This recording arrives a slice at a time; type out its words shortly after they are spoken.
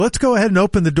Let's go ahead and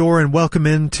open the door and welcome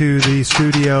into the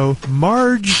studio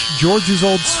Marge, George's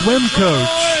old swim coach.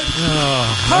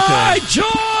 Oh, okay. Hi, George!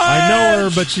 I know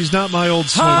her, but she's not my old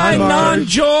swim. Hi,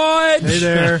 non-George! Hey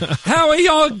there. How are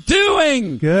y'all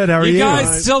doing? Good, how are you? You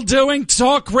guys still doing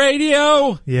talk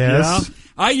radio? Yes. Yeah.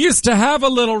 I used to have a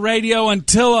little radio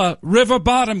until a river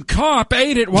bottom carp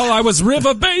ate it while I was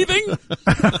river bathing.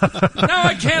 Now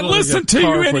I can't listen to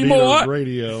you anymore.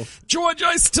 Radio. George,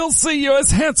 I still see you as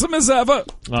handsome as ever.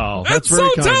 Oh, that's so very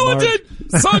kind, talented.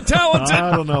 Marge. So talented.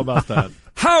 I don't know about that.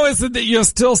 How is it that you're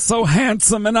still so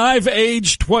handsome and I've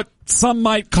aged what some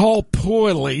might call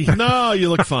poorly? No, you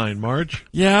look fine, Marge.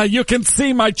 Yeah, you can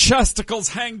see my chesticles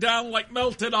hang down like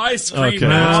melted ice cream Okay.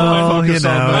 now. Oh, you know,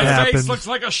 My it face happens. looks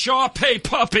like a Shar-Pei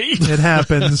puppy. It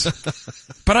happens.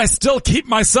 But I still keep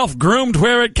myself groomed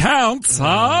where it counts,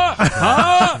 huh?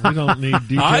 Huh? We don't need I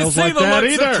details see like the that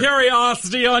looks of either.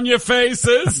 curiosity on your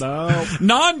faces. No.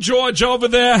 Non-George over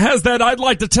there has that I'd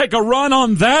like to take a run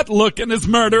on that look in his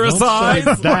murderous Don't eyes.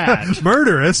 say that.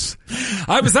 Murderous.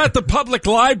 I was at the public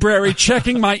library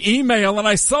checking my email and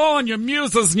I saw on your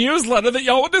Musers newsletter that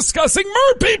y'all were discussing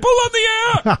Merpeople on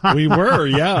the air. We were,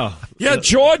 yeah. Yeah,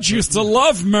 George used to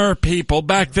love Merpeople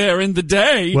back there in the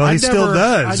day. Well, he still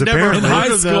does, I never apparently. heard In high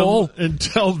of them school.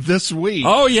 until this week.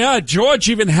 Oh yeah, George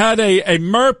even had a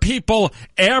Merpeople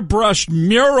airbrushed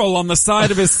mural on the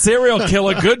side of his serial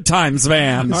killer Good Times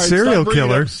van. All right, serial stop bringing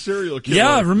killer. up Serial killer.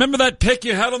 Yeah, remember that pic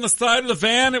you had on the side of the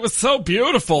van? It was so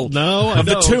beautiful. No, I Of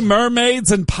the don't. two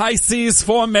mermaids in Pisces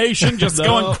formation just No.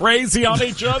 going crazy on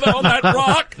each other on that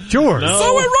rock. George. No.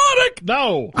 So erotic.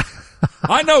 No.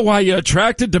 I know why you're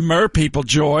attracted to Merpeople,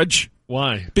 George.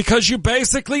 Why? Because you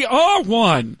basically are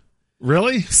one.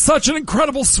 Really? Such an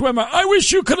incredible swimmer. I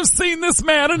wish you could have seen this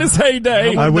man in his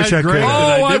heyday. I wish I could. Oh,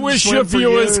 I didn't wish swim your for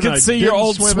viewers you, and could I see your didn't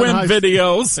old swim in swim high-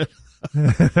 videos.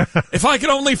 If I could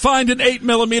only find an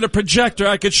 8mm projector,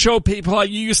 I could show people how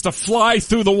you used to fly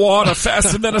through the water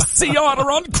faster than a sea otter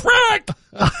on crack.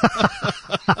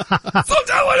 So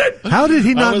talented. How did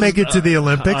he not make it to the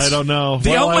Olympics? I don't know.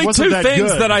 The Well, I only wasn't two that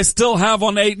things good. that I still have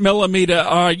on 8mm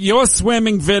are your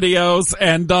swimming videos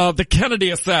and the Kennedy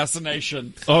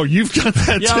assassination. Oh, you've got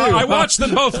that Yeah, too. I watch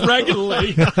them both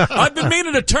regularly. I've been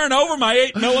meaning to turn over my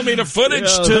 8mm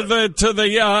footage to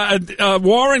the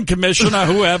Warren Commissioner,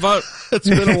 whoever. It's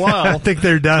been a I while. think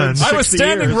they're done. I was 60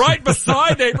 standing years. right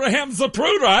beside Abraham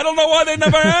Zapruder. I don't know why they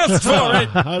never asked for it.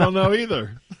 I don't know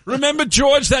either. Remember,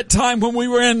 George, that time when we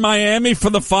were in Miami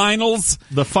for the finals?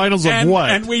 The finals of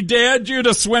what? And we dared you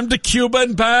to swim to Cuba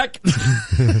and back?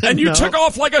 And you No. took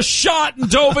off like a shot and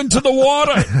dove into the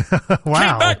water. Came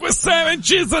Wow. back with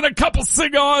sandwiches and a couple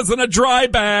cigars and a dry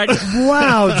bag.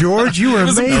 Wow, George, you were It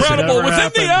was amazing. incredible. Never Within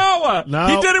happened. the hour. No.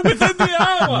 He did it within the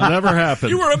hour. Never happened.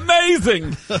 You were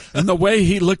amazing. And the way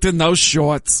he looked in those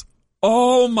shorts.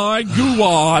 Oh my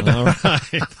God. All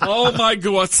right. Oh my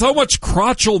God. So much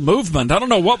crotchal movement. I don't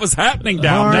know what was happening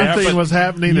down there. Something But was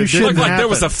happening. You It should didn't it looked like there happen.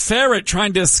 was a ferret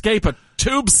trying to escape a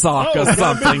tube sock or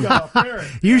something.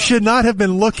 You should not have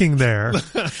been looking there.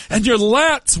 And your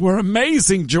lats were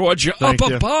amazing, George. Your Thank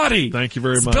upper you. body. Thank you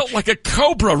very It's much. built like a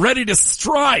cobra ready to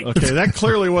strike. Okay, that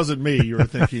clearly wasn't me you were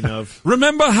thinking of.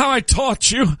 Remember how I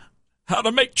taught you how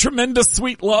to make tremendous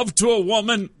sweet love to a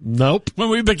woman Nope. when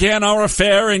we began our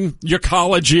affair in your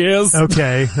college years?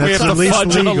 Okay, We that's have at to least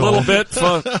fudge it a legal. little bit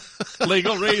for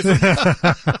legal reasons.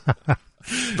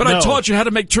 But I No. taught you how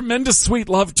to make tremendous sweet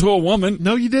love to a woman.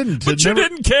 No, you didn't. But It you never-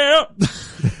 didn't care.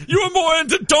 You were more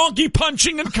into donkey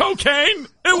punching and cocaine.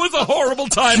 It was a horrible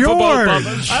time for both of George.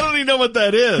 us. I don't even know what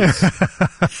that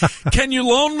is. Can you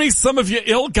loan me some of your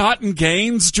ill-gotten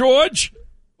gains, George?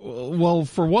 Well,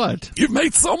 for what? You've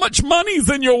made so much money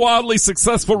in your wildly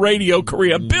successful radio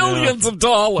career. Billions of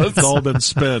dollars. It's all been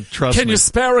spent. Trust Can me. you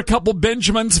spare a couple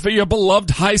Benjamins for your beloved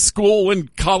high school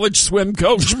and college swim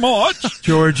coach, Marge?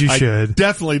 George, you I should.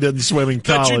 definitely didn't swim in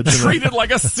That you college. treated like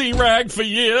a sea rag for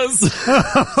years.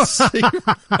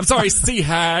 I'm sorry, sea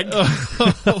hag.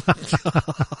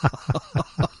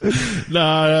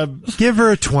 Nah, Give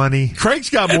her a 20. Craig's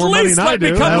got At more money least than I let me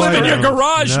do. come No, live I in your don't.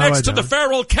 garage No, next I to the don't.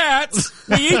 feral cats.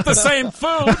 We eat the same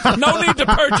food. No need to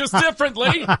purchase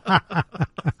differently.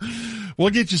 We'll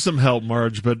get you some help,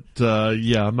 Marge, but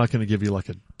yeah, I'm not going to give you like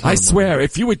a ton I of swear, money.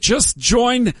 if you would just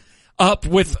join up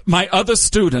with my other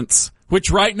students, which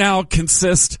right now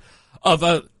consist of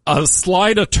a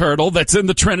slider turtle that's in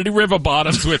the Trinity River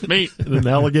bottoms with me An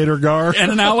alligator gar.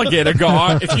 and an alligator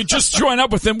gar. If you just join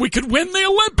up with them, we could win the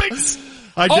Olympics.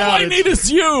 I All doubt I it. need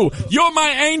is you. You're my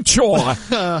anchor.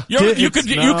 You could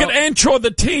anchor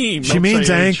the team. She means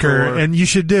say anchor, anchor. and you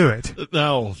should do it.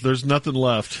 No, there's nothing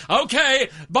left. Okay,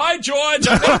 bye, George.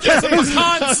 I wrote you some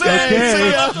nonsense.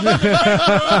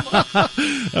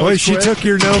 Boy, she took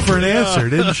your no for an answer,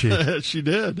 didn't she? She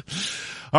did.